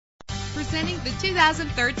Presenting the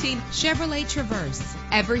 2013 Chevrolet Traverse.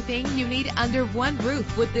 Everything you need under one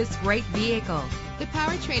roof with this great vehicle. The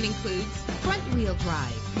powertrain includes front-wheel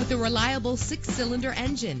drive with a reliable 6-cylinder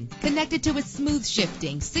engine connected to a smooth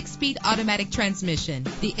shifting 6-speed automatic transmission.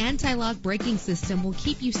 The anti-lock braking system will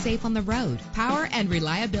keep you safe on the road. Power and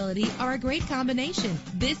reliability are a great combination.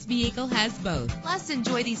 This vehicle has both. Plus,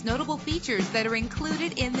 enjoy these notable features that are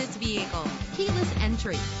included in this vehicle: keyless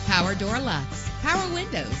entry, power door locks, power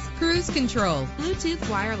windows, cruise control, Bluetooth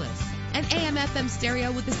wireless, an AM/FM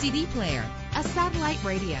stereo with a CD player, a satellite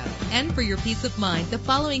radio. And for your peace of mind, the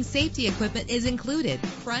following safety equipment is included: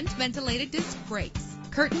 front ventilated disc brakes,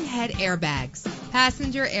 curtain head airbags,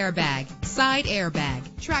 passenger airbag, side airbag,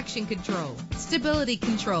 traction control, stability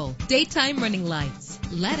control, daytime running lights.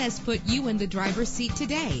 Let us put you in the driver's seat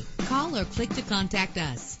today. Call or click to contact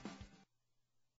us.